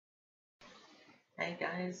Hey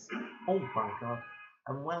guys, oh my god,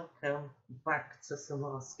 and welcome back to some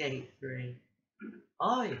more Skate 3.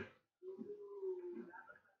 I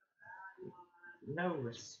no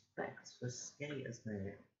respect for skaters,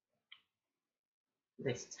 mate.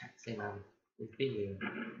 This taxi man is being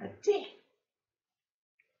a dick.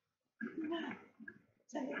 No,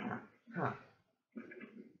 take it out. Huh.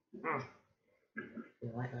 Mm.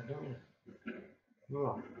 You like that, don't you?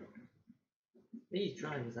 Right. These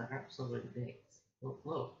drivers are absolute dicks.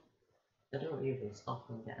 Look, they don't even stop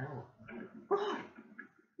and get out. Right.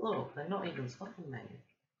 Look, they're not even stopping, mate.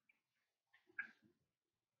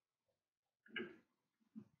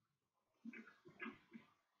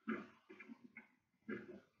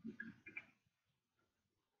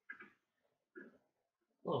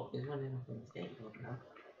 Look, he's running off on the skateboard now.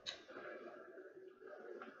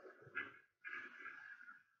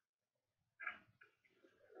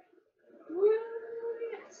 Woo,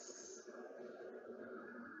 yes!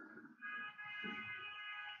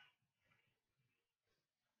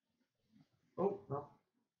 Oh, no.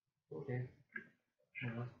 Okay.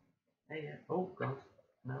 Hang on. Hey, yeah. Oh, God.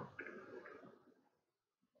 No.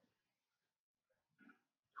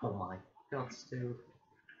 Oh my God, Stu.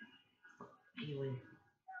 Healing.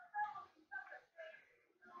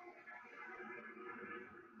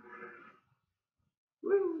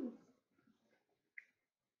 Woo!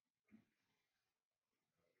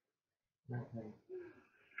 Okay.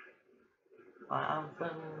 I've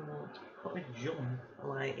put a jump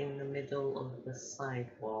like in the middle of the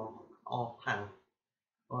sidewalk or path,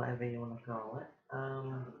 whatever you want to call it.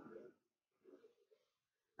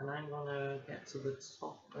 And I'm gonna get to the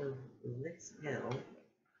top of this hill.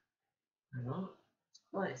 Hang on.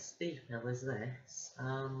 Quite a steep hill is this.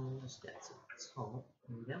 Just get to the top.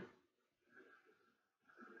 There we go.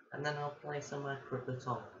 And then I'll place a marker at the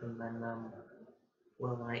top, and then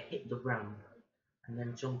we'll like hit the ramp, and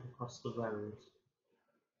then jump across the road.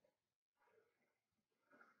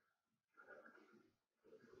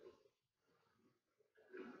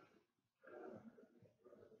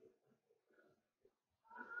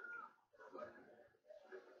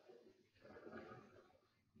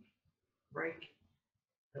 Break.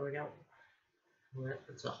 There we go. We're at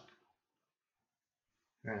the top.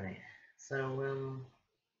 Right. So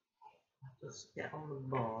just get on the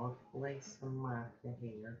board, place a marker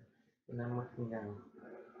here, and then we can go.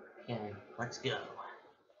 Okay, let's go.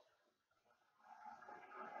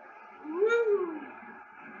 Woo!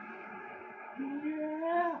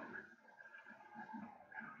 Yeah!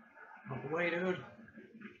 Out the way, dude.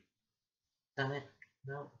 Damn it.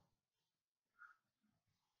 No.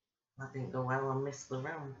 That didn't go well. I missed the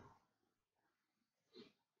round.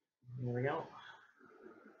 Here we go.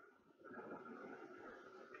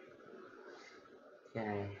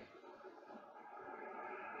 Okay.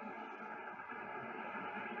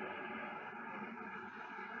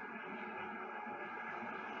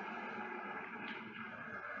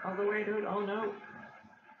 All the way, dude. Oh no.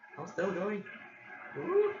 I'm still going.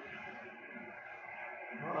 Woo!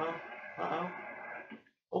 Uh-oh. Uh-oh.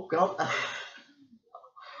 Oh god.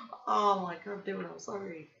 Oh my god, dude, I'm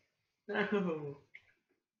sorry. No.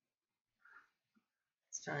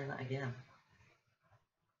 Let's try that again.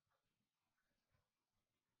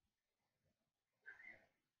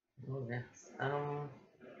 Oh yes.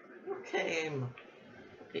 Look at him.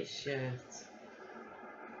 His shirt.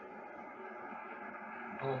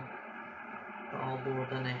 Oh, got all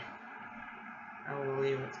bored on it. How will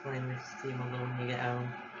you explain this team alone when you get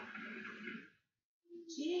home?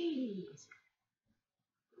 Jeez.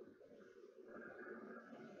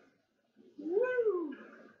 Woo!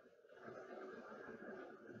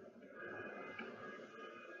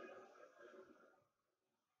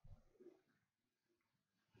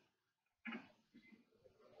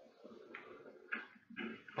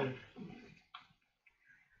 Oh,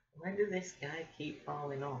 why does this guy keep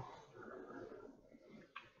falling off?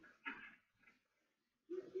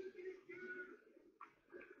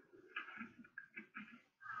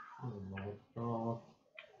 Oh my god.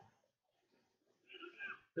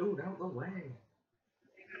 Dude, out the way.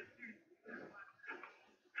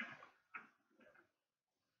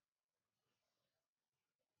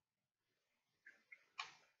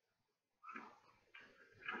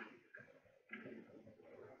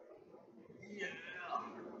 Yeah.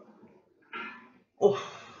 Oh.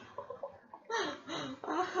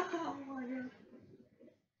 Oh my god.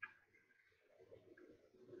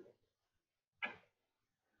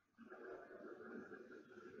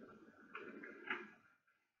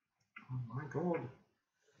 Oh my god.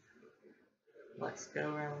 Let's go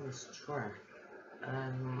around this track.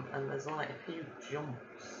 And there's like a few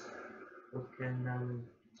jumps we can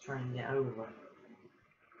try and get over.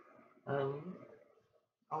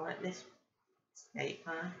 I like this skate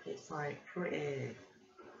park. It's like pretty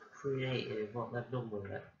creative what they've done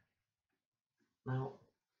with it. Now,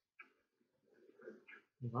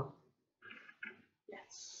 hang on.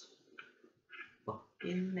 Yes.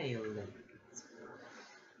 Fucking nailed it.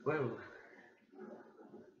 Whoa.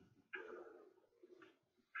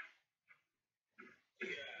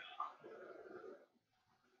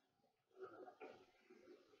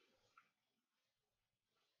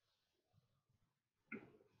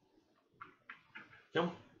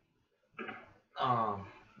 Jump. Oh,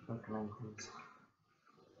 broken ankles.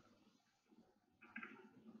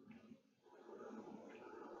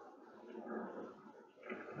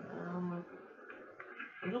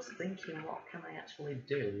 I'm just thinking, what can I actually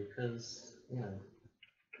do? Because, you know,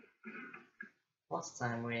 last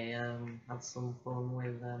time we had some fun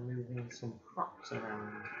with moving some props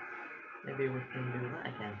around. Maybe we can do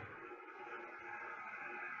that again.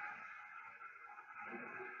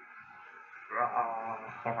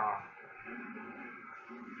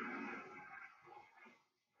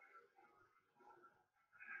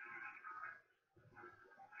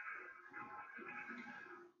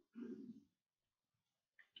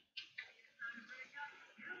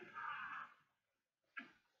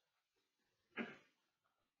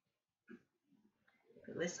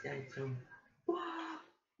 This guy too.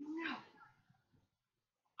 No.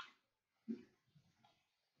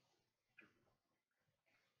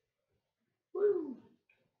 Woo.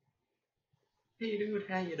 Hey dude,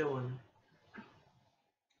 how you doing?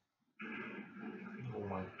 Oh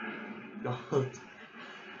my god.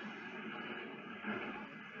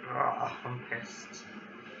 I'm pissed.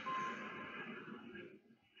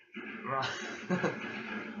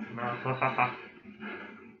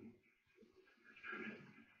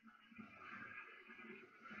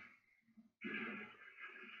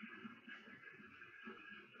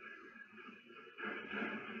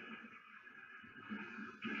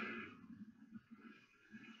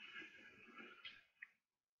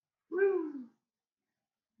 Woo.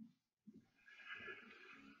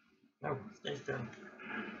 No, stay still.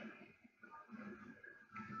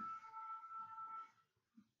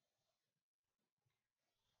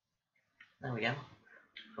 There we go.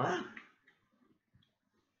 What?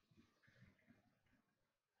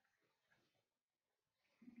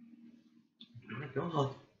 Oh my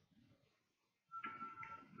god.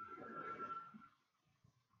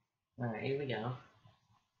 Alright, here we go.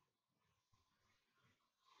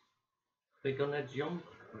 We're gonna jump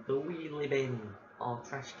the wheelie bin or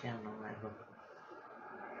trash can or whatever.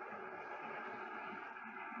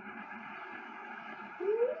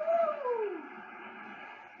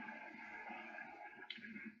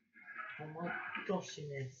 Oh my gosh, he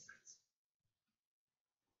missed.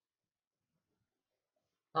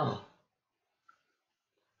 Oh.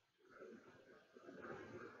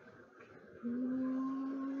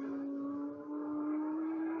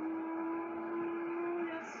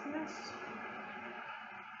 Yes, yes.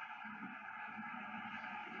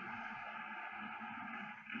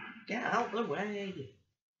 Get out the way!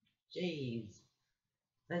 Jeez.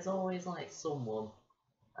 There's always like someone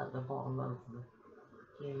at the bottom of the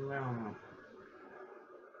fucking realm.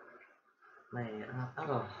 Mate,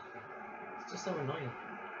 oh. It's just so annoying.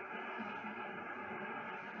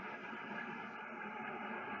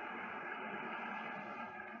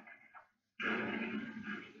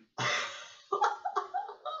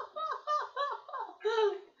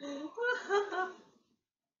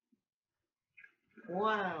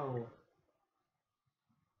 Wow.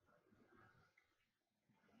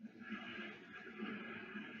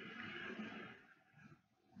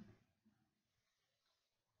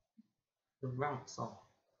 The ramp's off.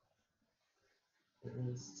 It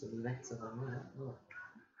needs to be better than that. Look.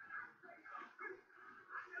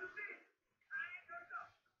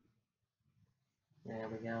 There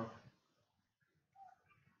we go.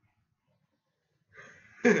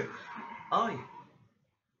 Oi!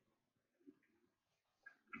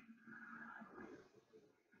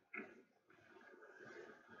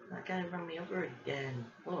 That guy ran me over again.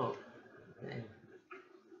 Look. Okay.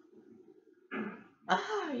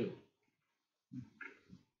 Aye!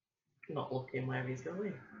 Not looking where he's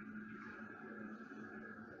going.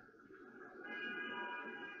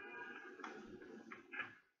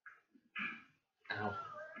 Ow.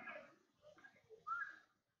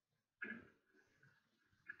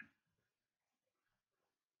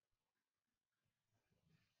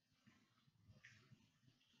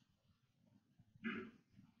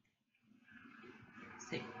 Let's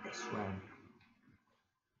take this round.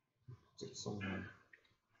 Just somewhere.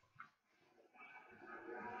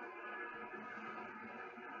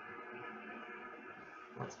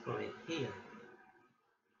 Let's put it here.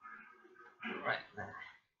 Right there.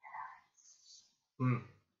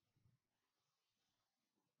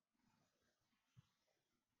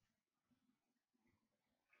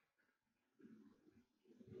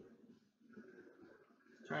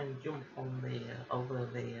 Try and jump on the over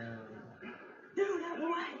the dude out of the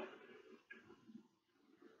way.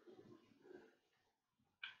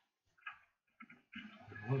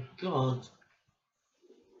 Oh my god.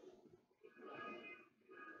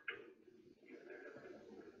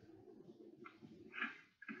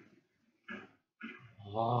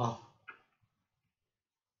 Oh.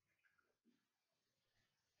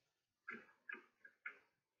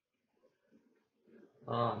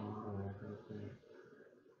 Oh no.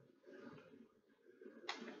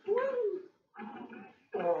 Woo!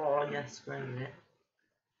 Oh yes, great it.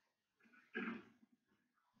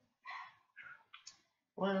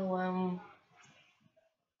 Well,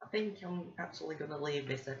 I think I'm actually gonna leave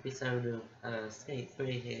this episode of Skate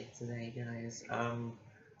 3 here today, guys.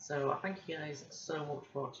 So I thank you guys so much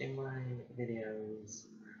for watching my videos.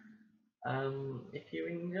 If you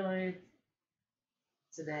enjoyed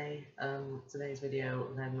today's video,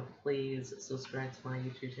 then please subscribe to my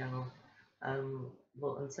YouTube channel.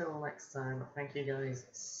 But until next time, thank you guys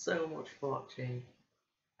so much for watching,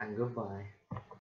 and goodbye.